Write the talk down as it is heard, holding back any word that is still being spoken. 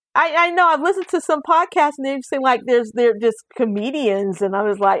I know I've listened to some podcasts and they seem like they're just comedians, and I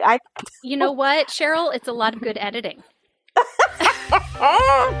was like, You know what, Cheryl? It's a lot of good editing.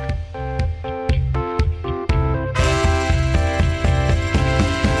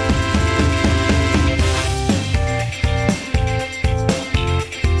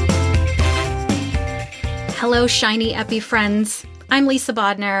 Hello, Shiny Epi friends. I'm Lisa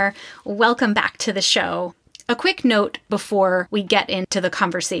Bodner. Welcome back to the show. A quick note before we get into the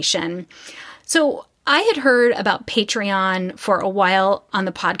conversation. So I had heard about Patreon for a while on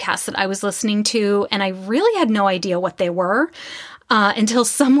the podcast that I was listening to, and I really had no idea what they were until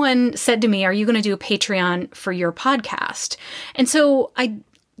someone said to me, "Are you going to do a Patreon for your podcast?" And so I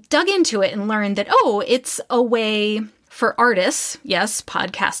dug into it and learned that, oh, it's a way for artists, yes,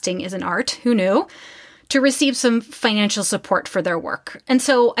 podcasting is an art, who knew, to receive some financial support for their work. And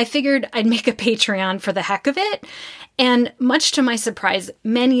so I figured I'd make a Patreon for the heck of it. And much to my surprise,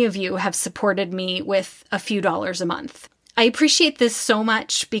 many of you have supported me with a few dollars a month. I appreciate this so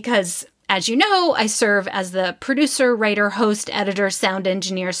much because, as you know, I serve as the producer, writer, host, editor, sound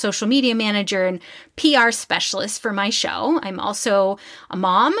engineer, social media manager, and PR specialist for my show. I'm also a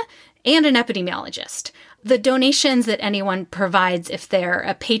mom and an epidemiologist. The donations that anyone provides, if they're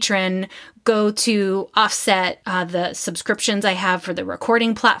a patron, go to offset the subscriptions I have for the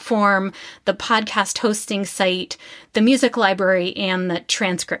recording platform, the podcast hosting site, the music library, and the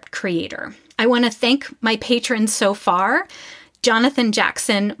transcript creator. I want to thank my patrons so far: Jonathan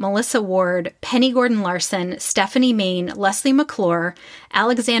Jackson, Melissa Ward, Penny Gordon-Larson, Stephanie Main, Leslie McClure,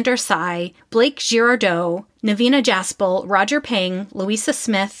 Alexander Sy, Blake Girardeau, Navina Jaspel, Roger Pang, Louisa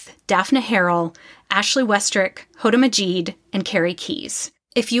Smith, Daphne Harrell, Ashley Westrick, Hoda Majid, and Carrie Keys.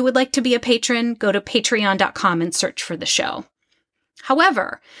 If you would like to be a patron, go to patreon.com and search for the show.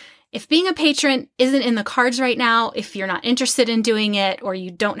 However, if being a patron isn't in the cards right now, if you're not interested in doing it or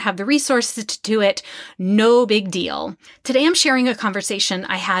you don't have the resources to do it, no big deal. Today I'm sharing a conversation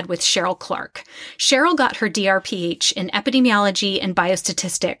I had with Cheryl Clark. Cheryl got her DRPH in epidemiology and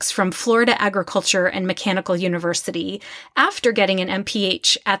biostatistics from Florida Agriculture and Mechanical University after getting an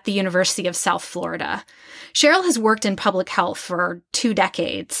MPH at the University of South Florida. Cheryl has worked in public health for 2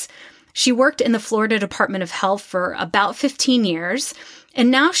 decades. She worked in the Florida Department of Health for about 15 years, and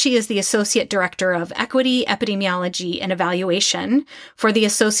now she is the Associate Director of Equity, Epidemiology, and Evaluation for the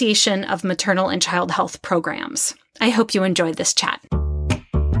Association of Maternal and Child Health Programs. I hope you enjoyed this chat.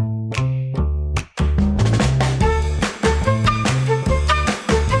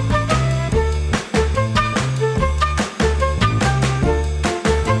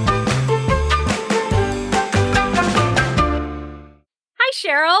 Hi,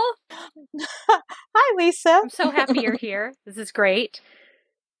 Cheryl. Hi, Lisa. I'm so happy you're here. This is great.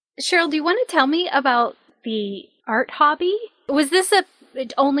 Cheryl, do you want to tell me about the art hobby? Was this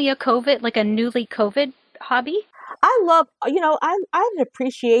only a COVID, like a newly COVID hobby? I love, I have an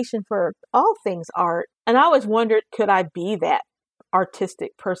appreciation for all things art. And I always wondered, could I be that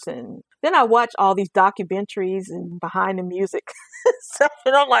artistic person? Then I watch all these documentaries and behind the music stuff,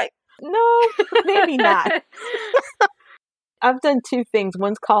 and I'm like, no, maybe not. I've done 2 things.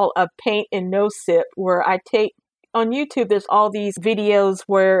 One's called a paint and no sip, where I take, on YouTube, there's all these videos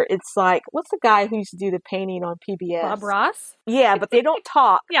where it's like, what's the guy who used to do the painting on PBS? Bob Ross? Yeah, but they don't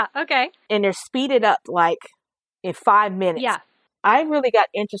talk. Yeah, okay. And they're speeded up like in 5 minutes. Yeah. I really got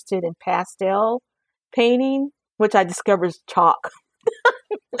interested in pastel painting, which I discovered is chalk.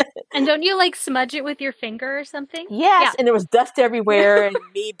 And don't you like smudge it with your finger or something? Yes, Yeah. and there was dust everywhere, and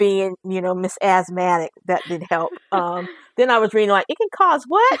me being, Miss Asthmatic, that didn't help. Then I was reading like, it can cause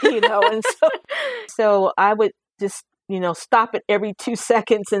what? And so I would just, stop it every 2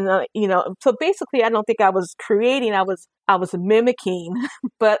 seconds. And, so basically I don't think I was creating, I was mimicking,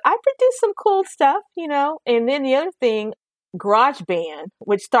 but I produced some cool stuff, And then the other thing, GarageBand,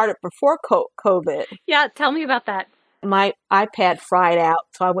 which started before COVID. Yeah, tell me about that. My iPad fried out,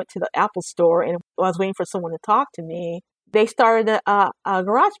 so I went to the Apple store and I was waiting for someone to talk to me. They started a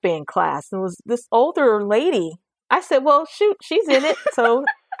GarageBand class, and it was this older lady. I said, well, shoot, she's in it, so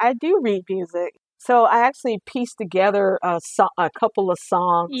I do read music. So I actually pieced together a couple of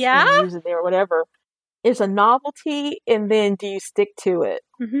songs and used it there or whatever. It's a novelty, and then do you stick to it?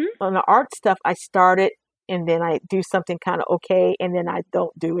 Mm-hmm. On the art stuff, I started, and then I do something kind of okay, and then I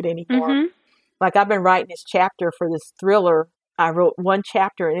don't do it anymore. Mm-hmm. Like I've been writing this chapter for this thriller. I wrote 1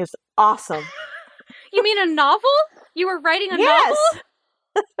 chapter and it was awesome. You mean a novel? You were writing a novel?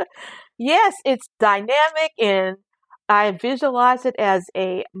 Yes, it's dynamic and I visualize it as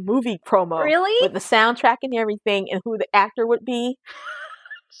a movie promo. Really? With the soundtrack and everything and who the actor would be.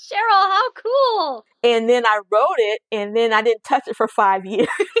 Cheryl, how cool. And then I wrote it, and then I didn't touch it for 5 years.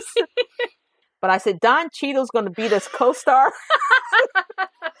 But I said, Don Cheadle's going to be this co-star.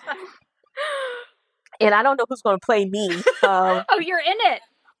 And I don't know who's going to play me. Oh, you're in it.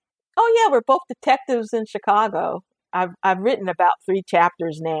 Oh, yeah, we're both detectives in Chicago. I've written about 3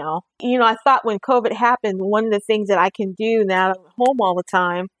 chapters now. You know, I thought when COVID happened, one of the things that I can do now that I'm home all the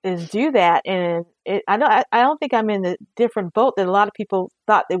time is do that. And I don't think I'm in a different boat that a lot of people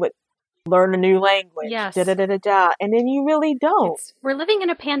thought they would learn a new language. Yes. Da-da-da-da-da. And then you really don't. We're living in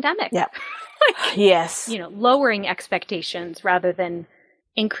a pandemic. Yeah. Yes. You know, lowering expectations rather than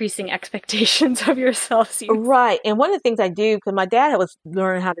increasing expectations of yourself. Right. And one of the things I do, because my dad was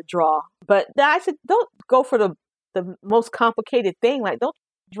learning how to draw, but I said, don't go for the most complicated thing. Like, don't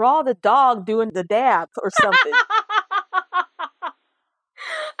draw the dog doing the dab or something.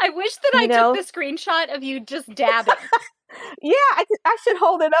 I wish that I took the screenshot of you just dabbing. Yeah, I should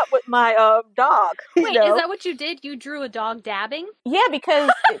hold it up with my dog. Wait, is that what you did? You drew a dog dabbing? Yeah, because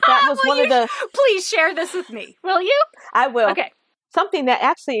that was one of the... Please share this with me, will you? I will. Okay. Something that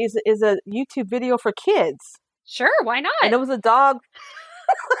actually is a YouTube video for kids. Sure, why not? And it was a dog...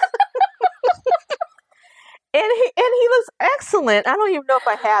 And he looks excellent. I don't even know if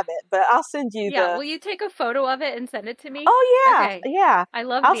I have it, but I'll send you will you take a photo of it and send it to me? Oh, yeah. Okay. Yeah. I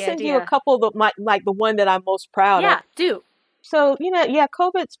love I'll the send idea. you a couple of like the one that I'm most proud of. Yeah, do. So,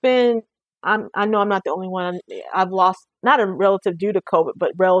 COVID's been, I know I'm not the only one. I've lost, not a relative due to COVID,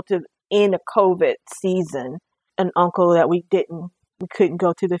 but relative in a COVID season, an uncle that we couldn't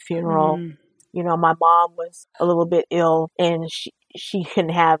go to the funeral. You know, my mom was a little bit ill and she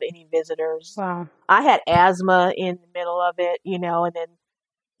couldn't have any visitors. Wow. I had asthma in the middle of it, and then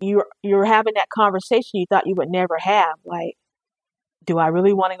you're having that conversation you thought you would never have. Like, do I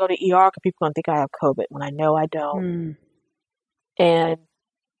really want to go to ER? Because people going to think I have COVID when I know I don't. And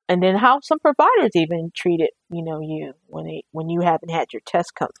then how some providers even treated, you when you haven't had your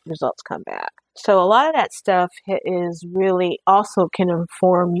test results come back. So a lot of that stuff is really also can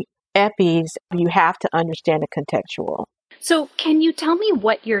inform EPIs. You have to understand the contextual. So can you tell me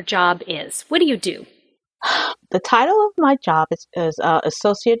what your job is? What do you do? The title of my job is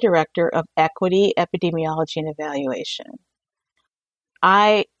Associate Director of Equity, Epidemiology, and Evaluation.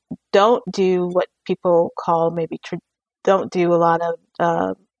 I don't do what people call don't do a lot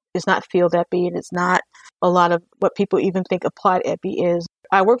of, it's not field epi, and it's not a lot of what people even think applied epi is.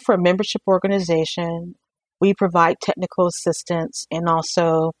 I work for a membership organization. We provide technical assistance and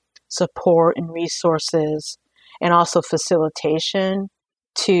also support and resources and also facilitation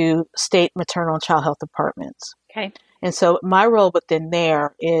to state maternal and child health departments. Okay. And so my role within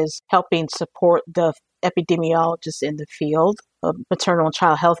there is helping support the epidemiologists in the field of maternal and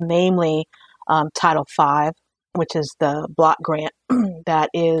child health, namely Title V, which is the block grant that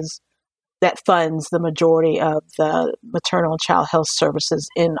funds the majority of the maternal and child health services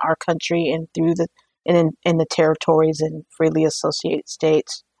in our country and in the territories and freely associated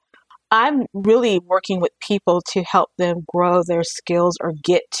states. I'm really working with people to help them grow their skills or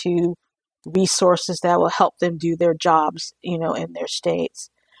get to resources that will help them do their jobs, in their states.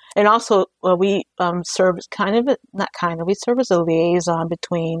 And also, we serve as a liaison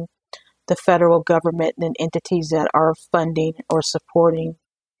between the federal government and entities that are funding or supporting,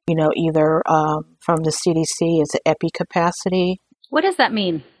 either from the CDC as an epi capacity. What does that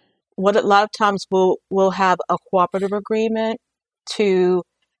mean? What a lot of times we'll have a cooperative agreement to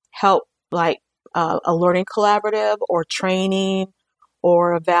help, like a learning collaborative or training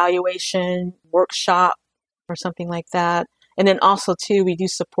or evaluation workshop or something like that. And then also too, we do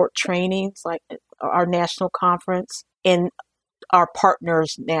support trainings like our national conference and our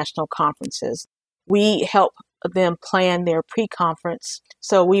partners' national conferences. We help them plan their pre-conference.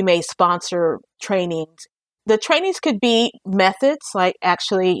 So we may sponsor trainings. The trainings could be methods like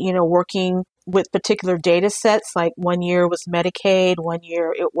actually, working with particular data sets. Like 1 year was Medicaid, 1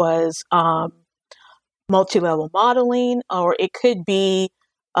 year it was multi-level modeling, or it could be,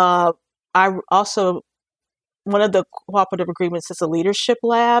 one of the cooperative agreements is a leadership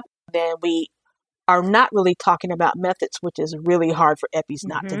lab. Then we are not really talking about methods, which is really hard for EPIs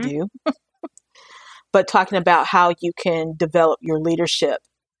not to do, but talking about how you can develop your leadership,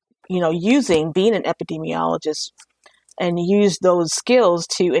 using being an epidemiologist and use those skills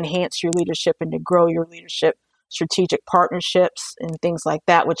to enhance your leadership and to grow your leadership, strategic partnerships and things like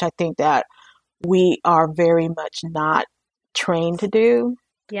that, which I think that we are very much not trained to do.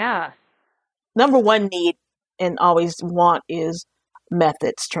 Yeah. Number one need and always want is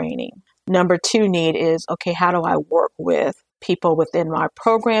methods training. Number two need is, okay, how do I work with people within my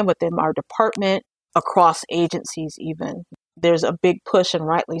program, within our department, across agencies even? there's a big push, and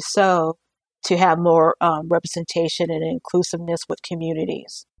rightly so, to have more representation and inclusiveness with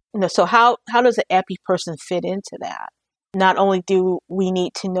communities. So how does an EPI person fit into that? Not only do we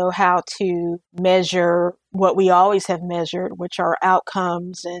need to know how to measure what we always have measured, which are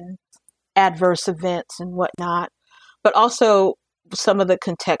outcomes and adverse events and whatnot, but also some of the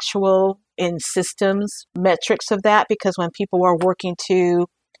contextual and systems metrics of that, because when people are working to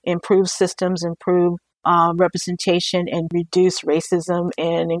improve systems, improve representation, and reduce racism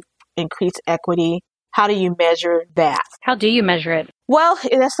and increase equity, how do you measure that? How do you measure it? Well,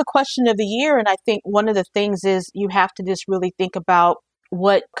 that's the question of the year. And I think one of the things is you have to just really think about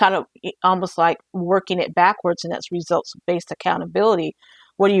what kind of almost like working it backwards, and that's results-based accountability.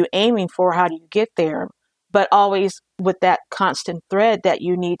 What are you aiming for? How do you get there? But always with that constant thread that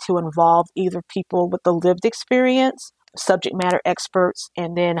you need to involve either people with the lived experience, subject matter experts,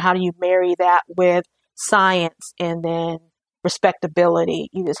 and then how do you marry that with science and then respectability?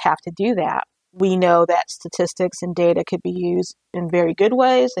 You just have to do that. We know that statistics and data could be used in very good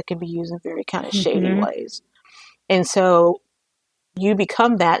ways. It can be used in very kind of shady ways. And so you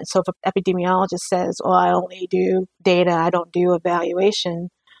become that. And so if an epidemiologist says, oh, I only do data, I don't do evaluation,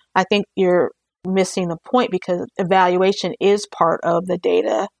 I think you're missing the point, because evaluation is part of the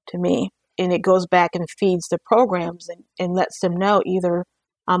data to me. And it goes back and feeds the programs and lets them know either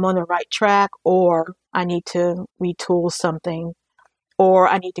I'm on the right track, or I need to retool something, or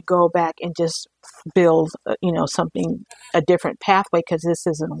I need to go back and just build, something, a different pathway because this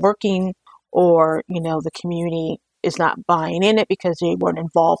isn't working, or, the community is not buying in it because they weren't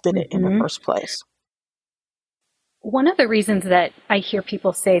involved in it in the first place. One of the reasons that I hear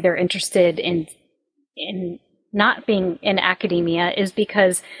people say they're interested in not being in academia is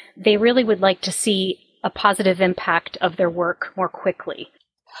because they really would like to see a positive impact of their work more quickly.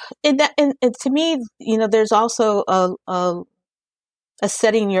 And to me, there's also a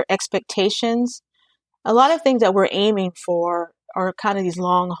setting your expectations. A lot of things that we're aiming for are kind of these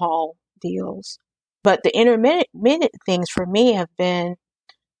long haul deals. But the intermittent things for me have been,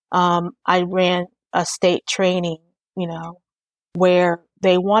 I ran a state training, where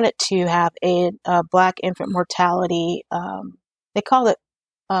they wanted to have a Black infant mortality, they call it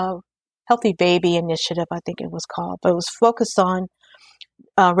Healthy Baby Initiative, I think it was called, but it was focused on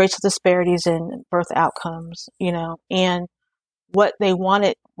racial disparities in birth outcomes, and what they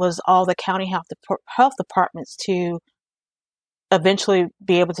wanted was all the county health departments to eventually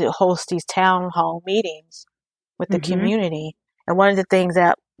be able to host these town hall meetings with the community. And one of the things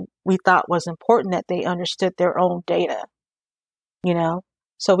that we thought was important, that they understood their own data,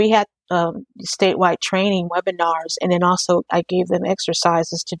 So we had statewide training webinars, and then also I gave them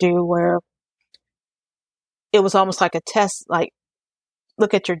exercises to do where it was almost like a test, like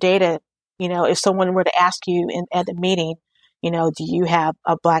look at your data. If someone were to ask you at the meeting, do you have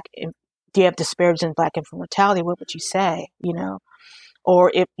do you have disparities in Black infant mortality? What would you say?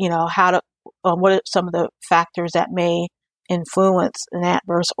 Or if, what are some of the factors that may influence an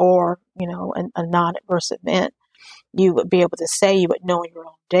adverse or, a non-adverse event? You would be able to say, you would know your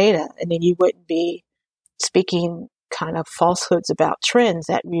own data, and then you wouldn't be speaking kind of falsehoods about trends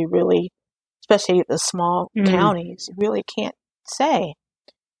that you really, especially the small counties, you really can't say.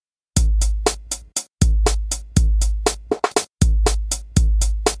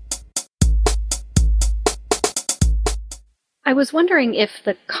 I was wondering if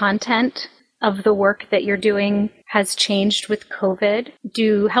the content of the work that you're doing has changed with COVID.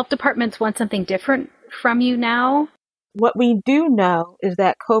 Do health departments want something different from you now? What we do know is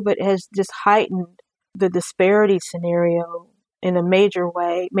that COVID has just heightened the disparity scenario in a major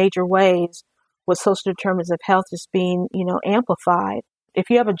ways, with social determinants of health just being, amplified. If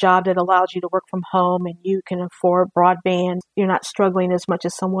you have a job that allows you to work from home and you can afford broadband, you're not struggling as much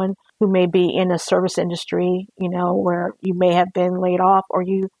as someone who may be in a service industry, where you may have been laid off, or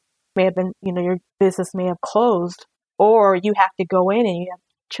you may have been, your business may have closed, or you have to go in and you have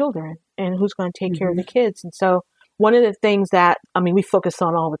children, and who's going to take care of the kids? And so one of the things that, we focus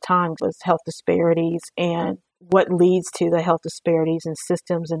on all the time was health disparities and what leads to the health disparities in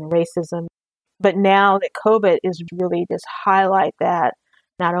systems and racism. But now that COVID is really just highlight that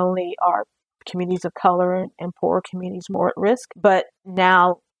not only are communities of color and poor communities more at risk, but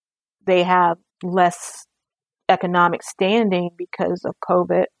now they have less economic standing because of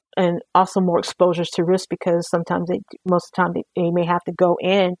COVID, and also more exposures to risk because most of the time they may have to go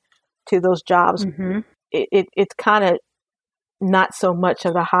in to those jobs. It's kind of not so much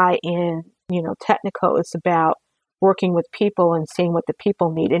of the high end, technical. It's about working with people and seeing what the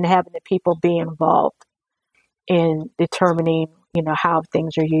people need and having the people be involved in determining, how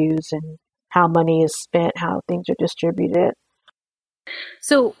things are used and how money is spent, how things are distributed.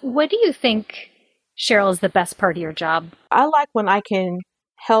 So what do you think, Cheryl, is the best part of your job? I like when I can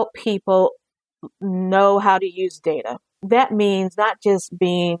help people know how to use data. That means not just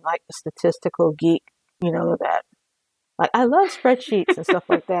being like a statistical geek, that like I love spreadsheets and stuff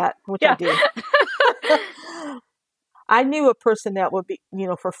like that, which I do. I knew a person that would be,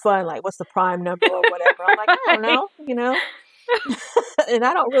 for fun, like what's the prime number or whatever. I'm like, I don't know, and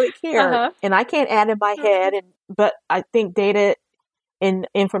I don't really care. Uh-huh. And I can't add in my head. But I think data and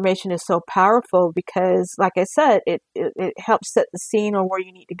information is so powerful because, like I said, it helps set the scene on where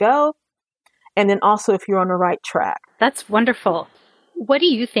you need to go. And then also if you're on the right track. That's wonderful. What do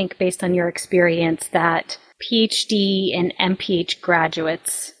you think, based on your experience, that PhD and MPH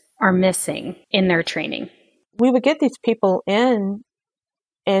graduates are missing in their training? We would get these people in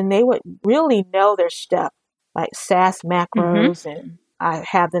and they would really know their stuff, like SAS macros, and I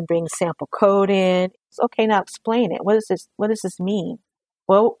have them bring sample code in. It's okay, now explain it. What does this mean?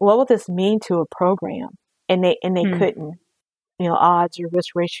 Well, what would this mean to a program? And they couldn't. Odds or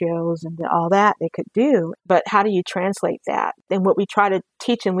risk ratios and all that they could do. But how do you translate that? And what we try to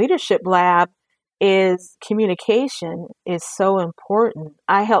teach in Leadership Lab is communication is so important.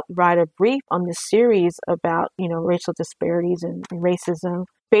 I helped write a brief on this series about, racial disparities and racism,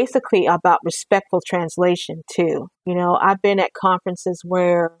 basically about respectful translation too. I've been at conferences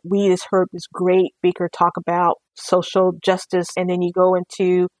where we just heard this great speaker talk about social justice, and then you go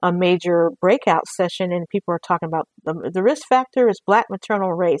into a major breakout session and people are talking about the risk factor is Black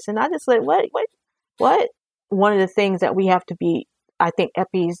maternal race. And I just said, what? One of the things that we have to be, I think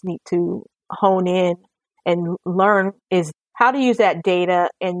EPIs need to hone in and learn is how to use that data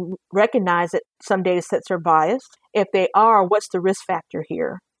and recognize that some data sets are biased. If they are, what's the risk factor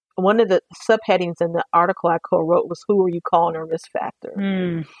here? One of the subheadings in the article I co-wrote was, who are you calling a risk factor?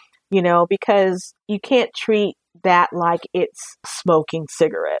 Because you can't treat that like it's smoking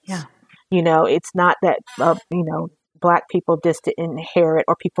cigarettes. Yeah. It's not that, Black people just didn't inherit,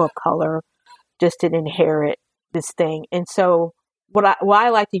 or people of color just didn't inherit this thing. And so why I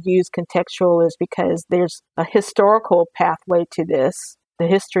like to use contextual is because there's a historical pathway to this. The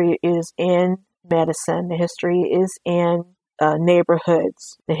history is in medicine. The history is in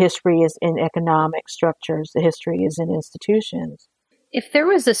neighborhoods. The history is in economic structures. The history is in institutions. If there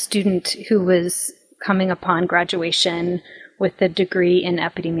was a student who was coming upon graduation with a degree in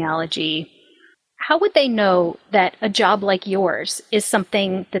epidemiology, how would they know that a job like yours is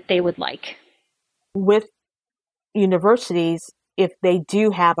something that they would like? With universities, if they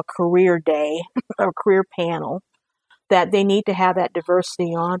do have a career day or career panel, that they need to have that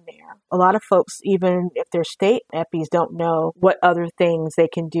diversity on there. A lot of folks, even if they're state EPIs, don't know what other things they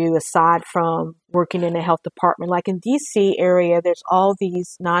can do aside from working in a health department. Like in DC area, there's all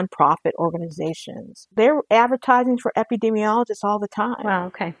these nonprofit organizations. They're advertising for epidemiologists all the time. Wow,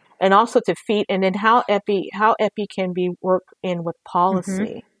 okay. And also to feed, and then how EPI can be worked in with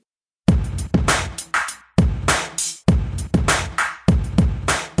policy.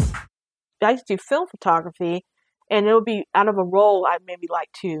 I used to do film photography, and it would be out of a role I maybe like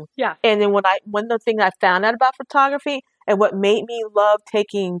two. Yeah. And then one of the things I found out about photography and what made me love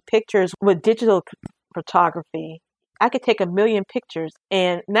taking pictures with digital photography, I could take 1 million pictures,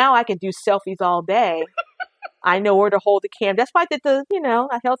 and now I can do selfies all day. I know where to hold the camera. That's why I did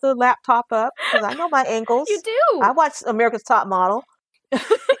I held the laptop up because I know my angles. You do. I watched America's Top Model,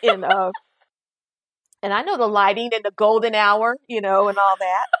 and I know the lighting and the golden hour, and all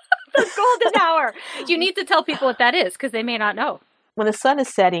that. The golden hour. You need to tell people what that is because they may not know. When the sun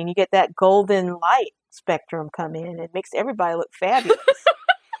is setting, you get that golden light spectrum come in. It makes everybody look fabulous.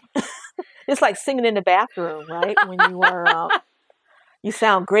 It's like singing in the bathroom, right? When you are, you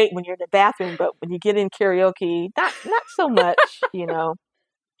sound great when you're in the bathroom, but when you get in karaoke, not so much,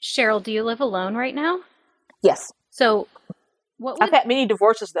 Cheryl, do you live alone right now? Yes. So, I've had many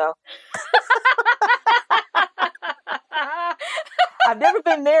divorces, though. I've never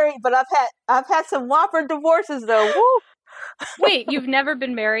been married, but I've had some whopper divorces, though. Woo. Wait, you've never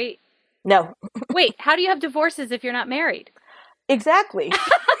been married? No. Wait, how do you have divorces if you're not married? Exactly.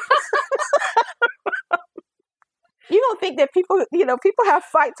 You don't think that people have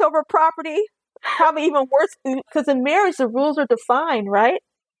fights over property? Probably even worse, because in marriage, the rules are defined, right?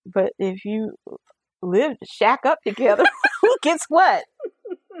 But if you shack up together, who gets what?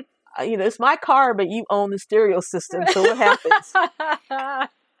 It's my car, but you own the stereo system, so what happens?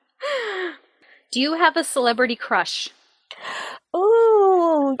 Do you have a celebrity crush?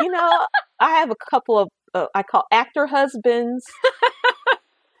 Ooh, I have a couple of, I call actor husbands.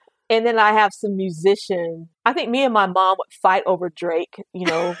 And then I have some musicians. I think me and my mom would fight over Drake,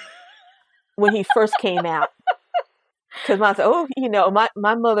 when he first came out. Because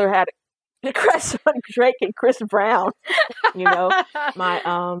my mother had a crush on Drake and Chris Brown.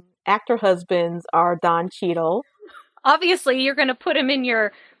 My actor husbands are Don Cheadle. Obviously, you're going to put him in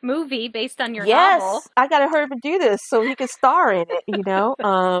your movie based on your novel. Yes, I got to hurry up and do this so he can star in it.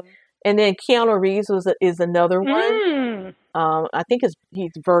 And then Keanu Reeves is another one. I think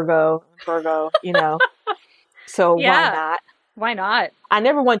he's Virgo. So Yeah. why not? Why not? I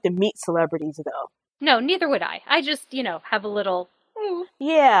never wanted to meet celebrities though. No, neither would I. I just, have a little...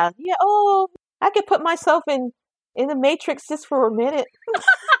 Yeah. Oh, I could put myself in the Matrix just for a minute.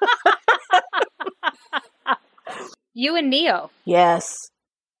 You and Neo. Yes.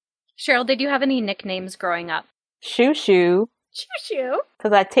 Cheryl, did you have any nicknames growing up? Shoo. Shoo.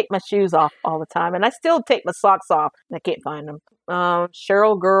 Because I take my shoes off all the time. And I still take my socks off. I can't find them.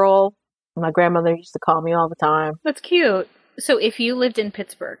 Cheryl Girl. My grandmother used to call me all the time. That's cute. So if you lived in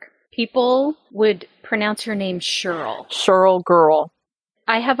Pittsburgh, people would pronounce your name Cheryl. Cheryl Girl.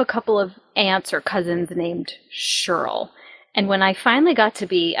 I have a couple of aunts or cousins named Cheryl. And when I finally got to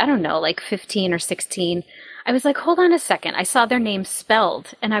be, I don't know, like 15 or 16, I was like, hold on a second. I saw their name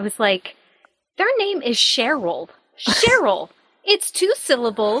spelled. And I was like, their name is Cheryl. Cheryl. It's 2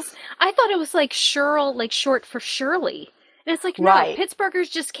 syllables. I thought it was like Cheryl, like short for Shirley. And it's like, no, Right. Pittsburghers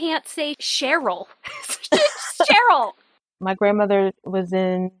just can't say Cheryl. It's Cheryl. My grandmother was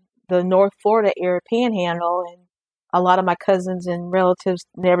in the North Florida area panhandle, and a lot of my cousins and relatives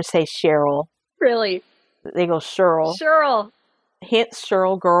never say Cheryl. Really? They go Cheryl. Cheryl. Hence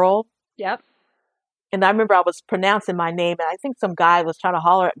Cheryl Girl. Yep. And I remember I was pronouncing my name, and I think some guy was trying to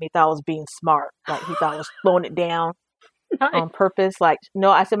holler at me, thought I was being smart. Like he thought I was slowing it down on purpose. Like,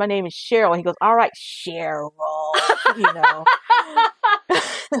 no, I said my name is Cheryl. He goes, all right, Cheryl.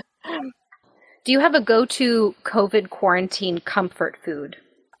 Do you have a go-to COVID quarantine comfort food?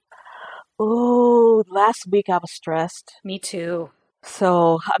 Oh, last week I was stressed. Me too.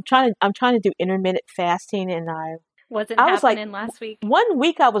 So I'm trying to do intermittent fasting, and Wasn't I was like, happening last week. 1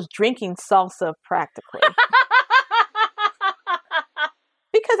 week I was drinking salsa practically.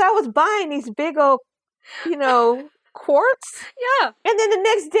 Because I was buying these big old, quarts. Yeah. And then the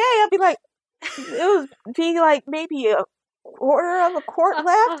next day I'd be like, it would be like maybe a quarter of a quart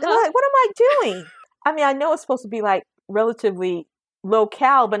left. And I'm like, what am I doing? I mean, I know it's supposed to be like relatively low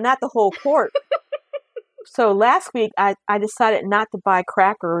cal, but not the whole quart. So last week I decided not to buy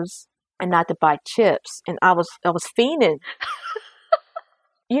crackers and not to buy chips. And I was fiending.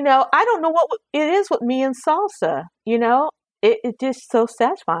 I don't know what it is with me and salsa, It's just so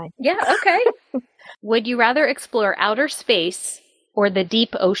satisfying. Yeah, okay. Would you rather explore outer space or the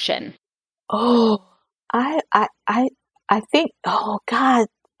deep ocean? Oh, I think, oh God,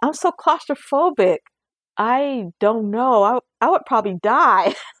 I'm so claustrophobic. I don't know. I would probably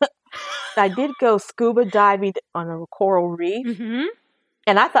die. I did go scuba diving on a coral reef, Mm-hmm.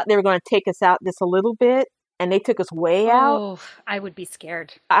 and I thought they were going to take us out just a little bit, and they took us way out. Oh, I would be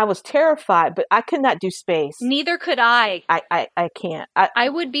scared. I was terrified, but I could not do space. Neither could I. I can't. I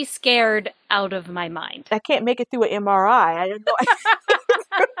would be scared out of my mind. I can't make it through an MRI. I don't know.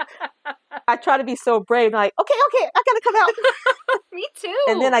 I try to be so brave, like, okay, I gotta come out. Me too.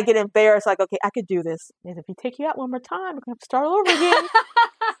 And then I get embarrassed, like, okay, I could do this. And if you take you out one more time, we're gonna have to start all over again.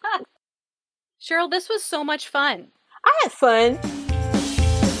 Cheryl, this was so much fun. I had fun.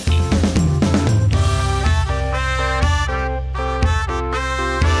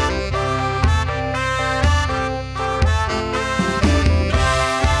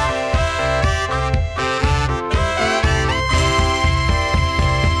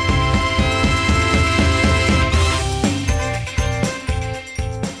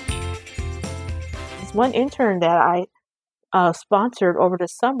 One intern that I sponsored over the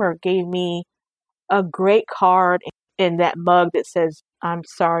summer gave me a great card in that mug that says, I'm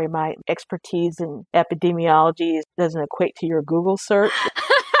sorry, my expertise in epidemiology doesn't equate to your Google search.